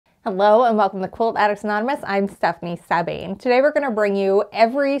Hello and welcome to Quilt Addicts Anonymous. I'm Stephanie Soebbing. Today we're going to bring you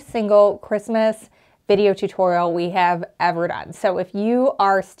every single Christmas video tutorial we have ever done. So if you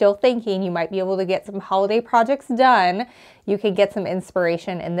are still thinking you might be able to get some holiday projects done, you can get some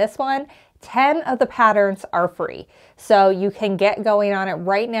inspiration in this one. 10 of the patterns are free, so you can get going on it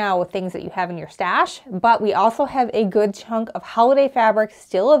right now with things that you have in your stash, but we also have a good chunk of holiday fabrics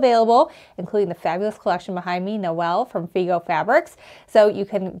still available, including the fabulous collection behind me, Noelle from Figo Fabrics. So you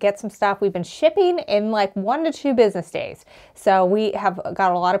can get some stuff we've been shipping in like 1 to 2 business days. So we have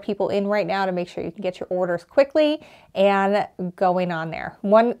got a lot of people in right now to make sure you can get your orders quickly and going on there.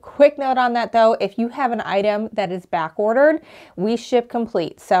 One quick note on that though, if you have an item that is back ordered, we ship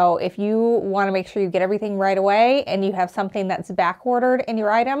complete. So if you want to make sure you get everything right away and you have something that's back ordered in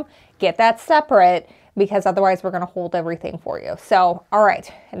your item, get that separate, because otherwise we're going to hold everything for you. So, all right,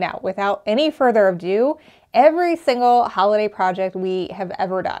 now without any further ado, every single holiday project we have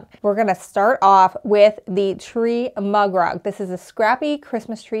ever done. We're gonna start off with the tree mug rug. This is a Scrappy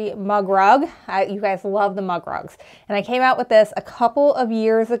Christmas tree mug rug. You guys love the mug rugs. And I came out with this a couple of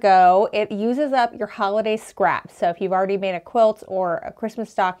years ago. It uses up your holiday scraps. So if you've already made a quilt or a Christmas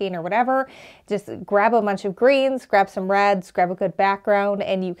stocking or whatever, just grab a bunch of greens, grab some reds, grab a good background,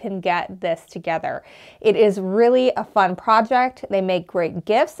 and you can get this together. It is really a fun project. They make great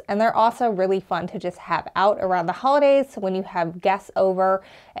gifts, and they're also really fun to just have out around the holidays when you have guests over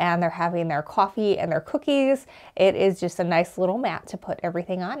and they're having their coffee and their cookies. It is just a nice little mat to put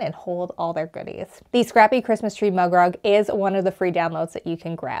everything on and hold all their goodies. The Scrappy Christmas Tree Mug Rug is one of the free downloads that you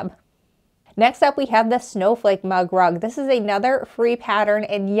can grab. Next up, we have the Snowflake Mug Rug. This is another free pattern,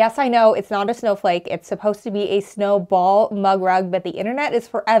 and yes, I know it's not a snowflake. It's supposed to be a snowball mug rug, but the internet is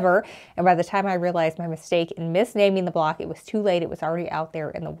forever, and by the time I realized my mistake in misnaming the block, it was too late. It was already out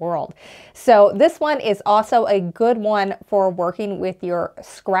there in the world. So this one is also a good one for working with your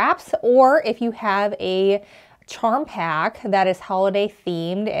scraps, or if you have a charm pack that is holiday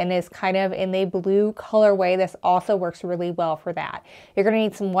themed and is kind of in the blue colorway, this also works really well for that. You're going to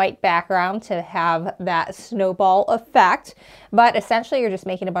need some white background to have that snowball effect, but essentially you're just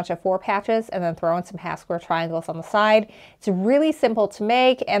making a bunch of 4 patches and then throwing some half square triangles on the side. It's really simple to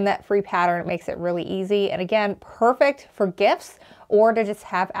make, and that free pattern makes it really easy, and again, perfect for gifts or to just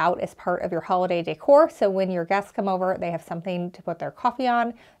have out as part of your holiday decor. So when your guests come over, they have something to put their coffee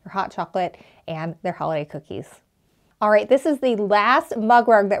on, their hot chocolate, and their holiday cookies. All right, this is the last mug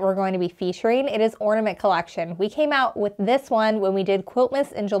rug that we're going to be featuring. It is Ornament Collection. We came out with this one when we did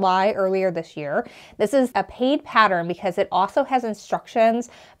Quiltmas in July earlier this year. This is a paid pattern because it also has instructions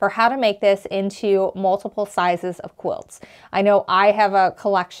for how to make this into multiple sizes of quilts. I know I have a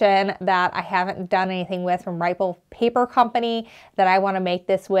collection that I haven't done anything with from Ripple Paper Company that I want to make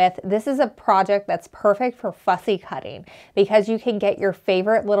this with. This is a project that's perfect for fussy cutting because you can get your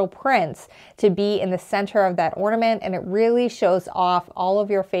favorite little prints to be in the center of that ornament, and it really shows off all of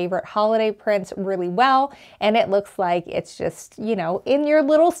your favorite holiday prints really well, and it looks like it's just, you know, in your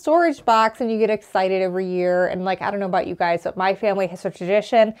little storage box and you get excited every year. And like, I don't know about you guys, but my family has a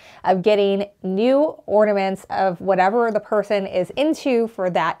tradition of getting new ornaments of whatever the person is into for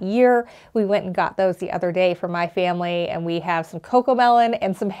that year. We went and got those the other day for my family, and we have some Cocomelon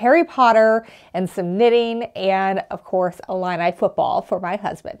and some Harry Potter and some knitting and of course Illini football for my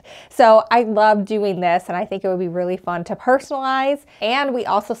husband. So I love doing this, and I think it would be really fun to personalize. And we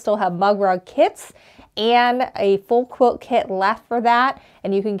also still have mug rug kits and a full quilt kit left for that,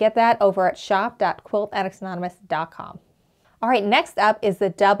 and you can get that over at shop.quiltaddictsanonymous.com. All right, next up is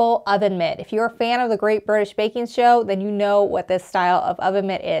the double oven mitt. If you're a fan of the Great British Baking Show, then you know what this style of oven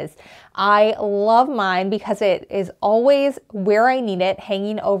mitt is. I love mine because it is always where I need it,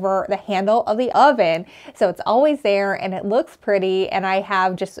 hanging over the handle of the oven. So it's always there and it looks pretty, and I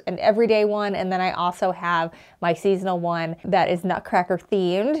have just an everyday one, and then I also have my seasonal one that is Nutcracker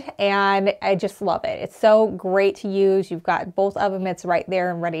themed, and I just love it. It's so great to use. You've got both oven mitts right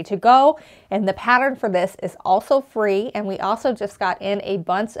there and ready to go, and the pattern for this is also free, and we also just got in a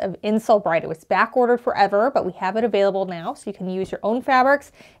bunch of Insole Bright. It was back ordered forever, but we have it available now, so you can use your own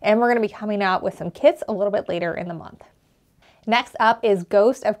fabrics, and we're going to be coming out with some kits a little bit later in the month. Next up is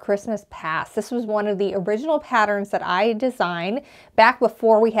Ghost of Christmas Past. This was one of the original patterns that I designed back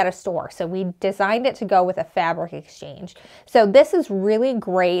before we had a store. So we designed it to go with a fabric exchange. So this is really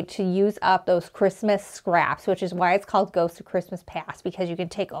great to use up those Christmas scraps, which is why it's called Ghost of Christmas Past, because you can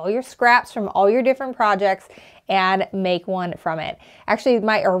take all your scraps from all your different projects and make one from it. Actually,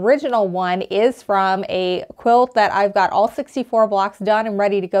 my original one is from a quilt that I've got all 64 blocks done and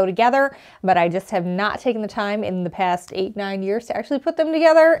ready to go together, but I just have not taken the time in the past 8-9 years to actually put them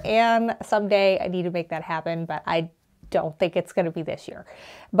together, and someday I need to make that happen, but I don't think it's going to be this year.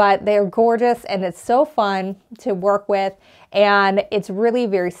 But they're gorgeous and it's so fun to work with, and it's really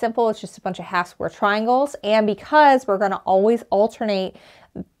very simple. It's just a bunch of half square triangles, and because we're going to always alternate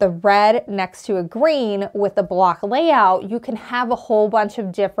the red next to a green with the block layout, you can have a whole bunch of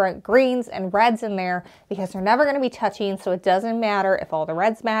different greens and reds in there because they're never going to be touching, so it doesn't matter if all the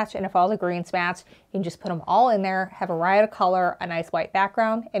reds match and if all the greens match. You can just put them all in there, have a riot of color, a nice white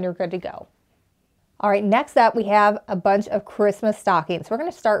background, and you're good to go. All right, next up we have a bunch of Christmas stockings. We're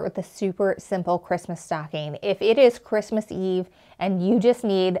going to start with the super simple Christmas stocking. If it is Christmas Eve and you just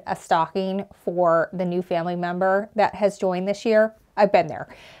need a stocking for the new family member that has joined this year, I've been there.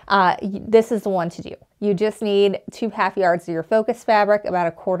 This is the one to do. You just need 2½ yards of your focus fabric,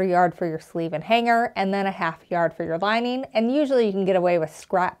 about 1/4 yard for your sleeve and hanger, and then 1/2 yard for your lining. And usually you can get away with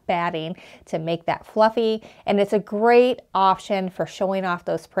scrap batting to make that fluffy. And it's a great option for showing off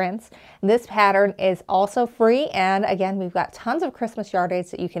those prints. This pattern is also free. And again, we've got tons of Christmas yard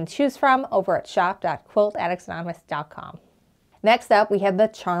aids that you can choose from over at shop.quiltaddictsanonymous.com. Next up, we have the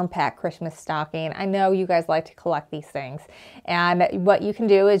Charm Pack Christmas stocking. I know you guys like to collect these things. And what you can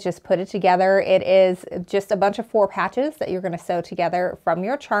do is just put it together. It is just a bunch of 4 patches that you're going to sew together from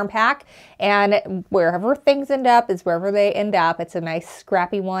your Charm Pack. And wherever things end up is wherever they end up. It's a nice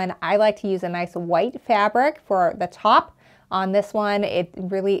scrappy one. I like to use a nice white fabric for the top. On this one, it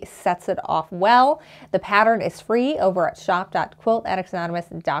really sets it off well. The pattern is free over at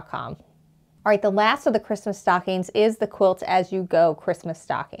shop.quiltaddictsanonymous.com. All right, the last of the Christmas stockings is the Quilt-as-You-Go Christmas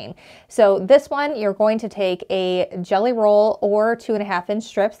stocking. So this one, you're going to take a jelly roll or 2½ inch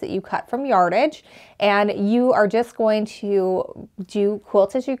strips that you cut from yardage, and you are just going to do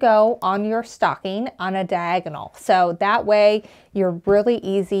Quilt-as-You-Go on your stocking on a diagonal. So that way you're really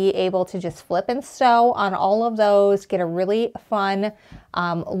easy, able to just flip and sew on all of those, get a really fun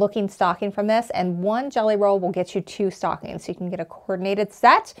looking stocking from this, and 1 jelly roll will get you 2 stockings, so you can get a coordinated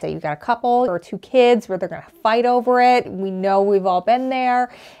set. So you've got a couple or 2 kids where they're going to fight over it. We know we've all been there,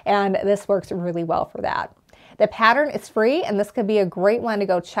 and this works really well for that. The pattern is free, and this could be a great one to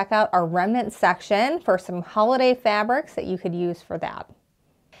go check out our remnant section for some holiday fabrics that you could use for that.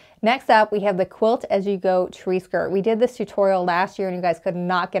 Next up, we have the Quilt-as-You-Go tree skirt. We did this tutorial last year and you guys could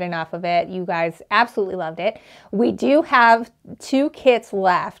not get enough of it. You guys absolutely loved it. We do have 2 kits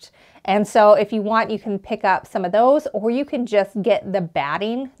left. And so if you want, you can pick up some of those, or you can just get the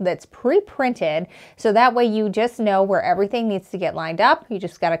batting that's pre-printed. So that way you just know where everything needs to get lined up. You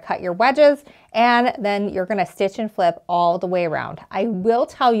just got to cut your wedges, and then you're going to stitch and flip all the way around. I will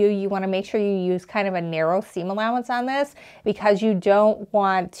tell you, you want to make sure you use kind of a narrow seam allowance on this, because you don't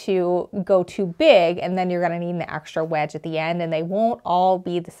want to go too big and then you're going to need an extra wedge at the end, and they won't all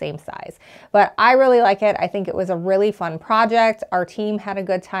be the same size. But I really like it. I think it was a really fun project. Our team had a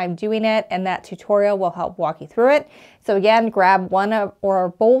good time doing it, and that tutorial will help walk you through it. So again, grab one or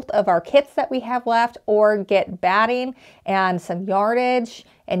both of our kits that we have left, or get batting and some yardage,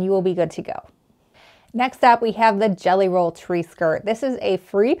 and you will be good to go. Next up, we have the Jelly Roll Tree Skirt. This is a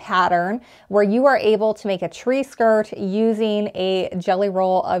free pattern where you are able to make a tree skirt using a jelly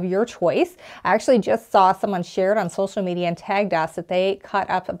roll of your choice. I actually just saw someone shared on social media and tagged us that they cut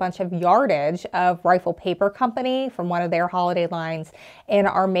up a bunch of yardage of Rifle Paper Company from one of their holiday lines and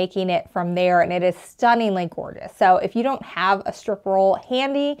are making it from there, and it is stunningly gorgeous. So if you don't have a strip roll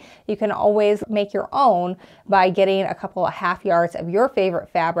handy, you can always make your own by getting a couple of 1/2 yards of your favorite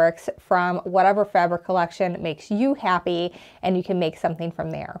fabrics from whatever fabric collection makes you happy, and you can make something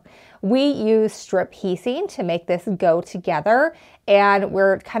from there. We use strip piecing to make this go together, and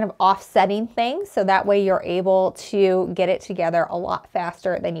we're kind of offsetting things so that way you're able to get it together a lot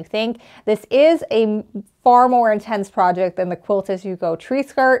faster than you think. This is a far more intense project than the Quilt-as-You-Go tree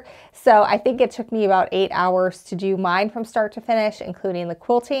skirt, so I think it took me about 8 hours to do mine from start to finish, including the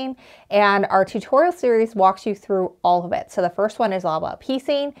quilting, and our tutorial series walks you through all of it. So the first one is all about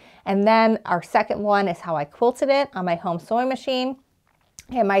piecing, and then our second one is how I quilted it on my home sewing machine.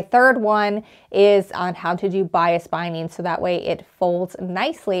 And my third one is on how to do bias binding, so that way it folds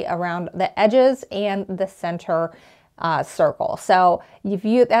nicely around the edges and the center circle. So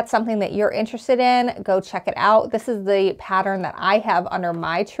if that's something that you're interested in, go check it out. This is the pattern that I have under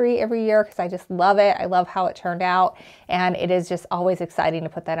my tree every year because I just love it. I love how it turned out, and it is just always exciting to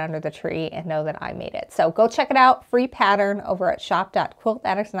put that under the tree and know that I made it. So go check it out. Free pattern over at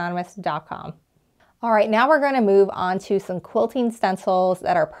shop.quiltaddictsanonymous.com. All right, now we're going to move on to some quilting stencils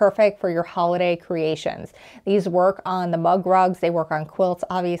that are perfect for your holiday creations. These work on the mug rugs, they work on quilts,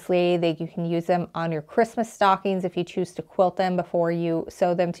 obviously. You can use them on your Christmas stockings if you choose to quilt them before you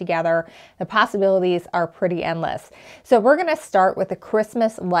sew them together. The possibilities are pretty endless. So we're going to start with the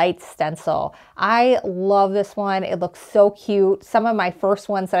Christmas lights stencil. I love this one. It looks so cute. Some of my first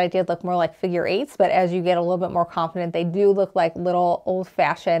ones that I did look more like figure eights, but as you get a little bit more confident, they do look like little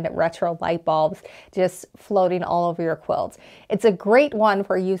old-fashioned retro light bulbs just floating all over your quilt. It's a great one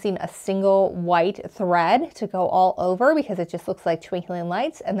for using a single white thread to go all over because it just looks like twinkling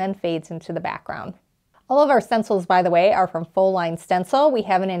lights and then fades into the background. All of our stencils, by the way, are from Full Line Stencil. We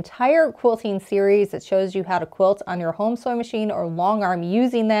have an entire quilting series that shows you how to quilt on your home sewing machine or long arm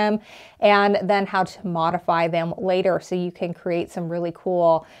using them, and then how to modify them later so you can create some really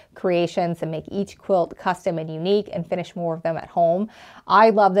cool creations and make each quilt custom and unique and finish more of them at home.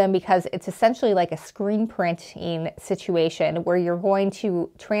 I love them because it's essentially like a screen printing situation where you're going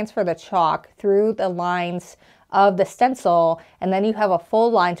to transfer the chalk through the lines of the stencil, and then you have a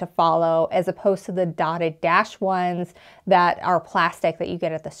full line to follow as opposed to the dotted dash ones that are plastic that you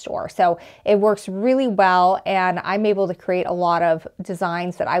get at the store. So it works really well, and I'm able to create a lot of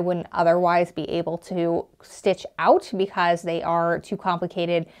designs that I wouldn't otherwise be able to stitch out because they are too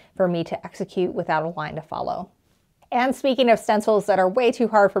complicated for me to execute without a line to follow. And speaking of stencils that are way too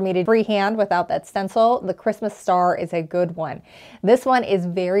hard for me to freehand without that stencil, the Christmas star is a good one. This one is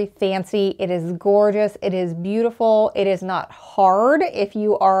very fancy. It is gorgeous. It is beautiful. It is not hard if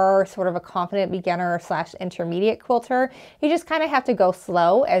you are sort of a confident beginner / intermediate quilter. You just kind of have to go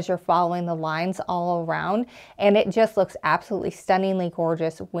slow as you're following the lines all around, and it just looks absolutely stunningly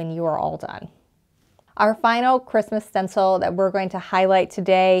gorgeous when you are all done. Our final Christmas stencil that we're going to highlight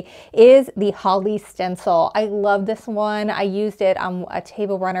today is the Holly stencil. I love this one. I used it on a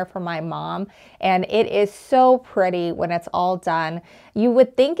table runner for my mom, and it is so pretty when it's all done. You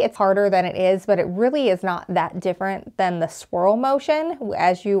would think it's harder than it is, but it really is not that different than the swirl motion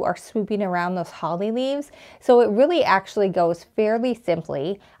as you are swooping around those holly leaves. So it really actually goes fairly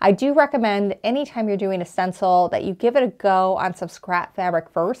simply. I do recommend anytime you're doing a stencil that you give it a go on some scrap fabric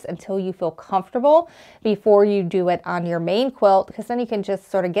first until you feel comfortable before you do it on your main quilt, because then you can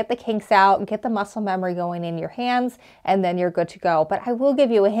just sort of get the kinks out, get the muscle memory going in your hands, and then you're good to go. But I will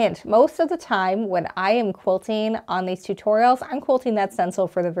give you a hint. Most of the time when I am quilting on these tutorials, I'm quilting that stencil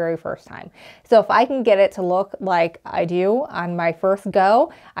for the very first time. So if I can get it to look like I do on my first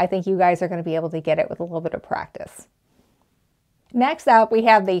go, I think you guys are going to be able to get it with a little bit of practice. Next up, we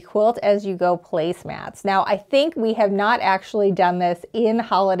have the Quilt-as-You-Go Placemats. Now, I think we have not actually done this in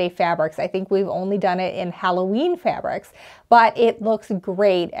holiday fabrics. I think we've only done it in Halloween fabrics, but it looks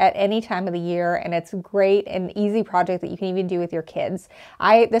great at any time of the year, and it's great and easy project that you can even do with your kids.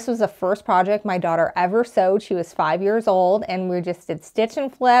 This was the first project my daughter ever sewed. She was 5 years old, and we just did stitch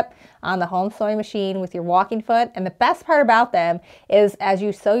and flip on the home sewing machine with your walking foot. And the best part about them is as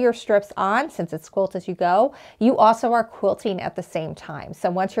you sew your strips on, since it's Quilt-as-You-Go, you also are quilting at the same time. So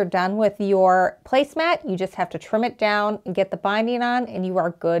once you're done with your placemat, you just have to trim it down and get the binding on, and you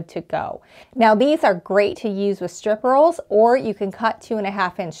are good to go. Now, these are great to use with strip rolls, or you can cut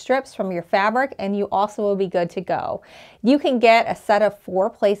 2.5-inch strips from your fabric and you also will be good to go. You can get a set of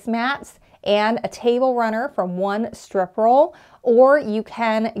 4 placemats and a table runner from 1 strip roll, or you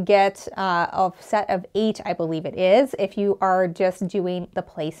can get a set of 8, I believe it is, if you are just doing the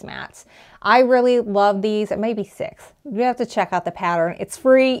placemats. I really love these. It may be 6. You have to check out the pattern. It's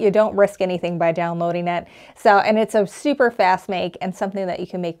free. You don't risk anything by downloading it. And it's a super fast make and something that you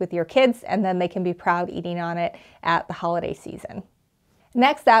can make with your kids, and then they can be proud eating on it at the holiday season.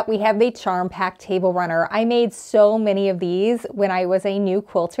 Next up, we have the Charm Pack Table Runner. I made so many of these when I was a new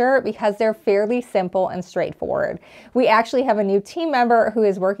quilter because they're fairly simple and straightforward. We actually have a new team member who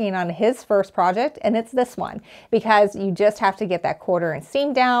is working on his first project, and it's this one, because you just have to get that 1/4-inch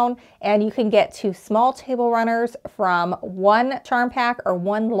seam down, and you can get 2 small table runners from 1 charm pack or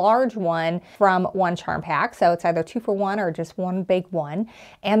 1 large one from 1 charm pack. So it's either 2 for 1 or just 1 big one.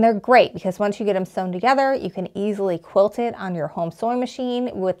 And they're great because once you get them sewn together, you can easily quilt it on your home sewing machine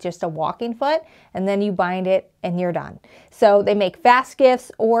with just a walking foot, and then you bind it and you're done. So they make fast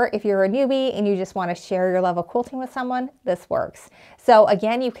gifts, or if you're a newbie and you just want to share your love of quilting with someone, this works. So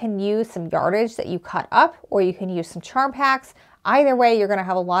again, you can use some yardage that you cut up, or you can use some charm packs. Either way, you're going to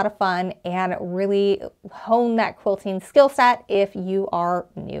have a lot of fun and really hone that quilting skill set if you are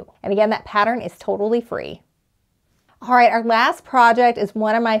new. And again, that pattern is totally free. All right, our last project is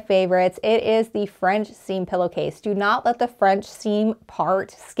one of my favorites. It is the French seam pillowcase. Do not let the French seam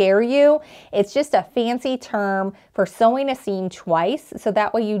part scare you. It's just a fancy term for sewing a seam twice, so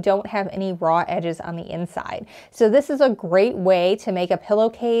that way you don't have any raw edges on the inside. So this is a great way to make a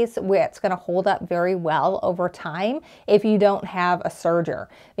pillowcase where it's gonna hold up very well over time if you don't have a serger.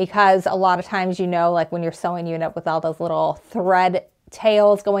 Because a lot of times, you know, like when you're sewing, you end up with all those little thread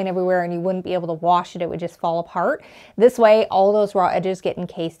tails going everywhere and you wouldn't be able to wash it, it would just fall apart. This way, all those raw edges get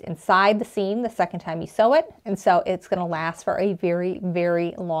encased inside the seam the second time you sew it, and so it's gonna last for a very,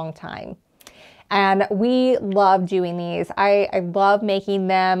 very long time. And we love doing these. I love making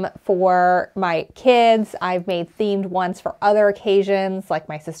them for my kids. I've made themed ones for other occasions, like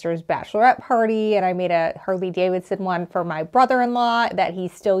my sister's bachelorette party, and I made a Harley Davidson one for my brother-in-law that he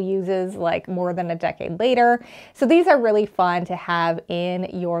still uses like more than a decade later. So these are really fun to have in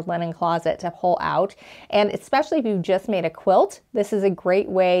your linen closet to pull out. And especially if you've just made a quilt, this is a great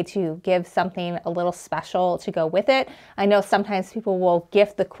way to give something a little special to go with it. I know sometimes people will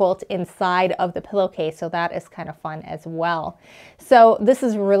gift the quilt inside of the pillowcase, so that is kind of fun as well. So this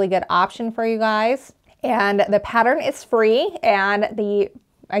is a really good option for you guys, and the pattern is free, and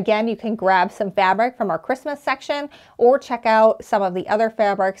again, you can grab some fabric from our Christmas section or check out some of the other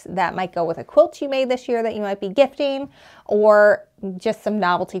fabrics that might go with a quilt you made this year that you might be gifting, or just some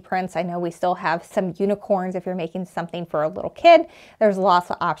novelty prints. I know we still have some unicorns if you're making something for a little kid. There's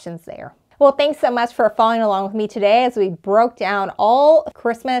lots of options there. Well, thanks so much for following along with me today as we broke down all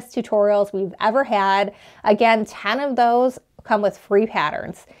Christmas tutorials we've ever had. Again, 10 of those come with free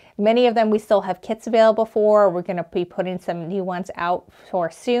patterns. Many of them we still have kits available for. We're going to be putting some new ones out for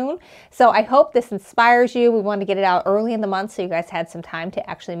soon. So I hope this inspires you. We wanted to get it out early in the month so you guys had some time to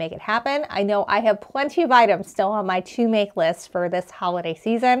actually make it happen. I know I have plenty of items still on my to-make list for this holiday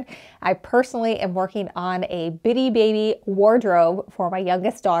season. I personally am working on a bitty baby wardrobe for my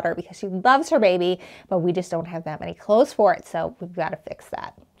youngest daughter because she loves her baby, but we just don't have that many clothes for it. So we've got to fix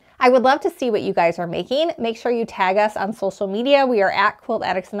that. I would love to see what you guys are making. Make sure you tag us on social media. We are at Quilt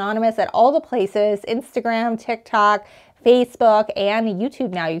Addicts Anonymous at all the places, Instagram, TikTok, Facebook, and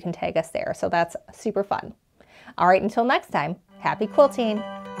YouTube now. You can tag us there. So that's super fun. All right, until next time, happy quilting.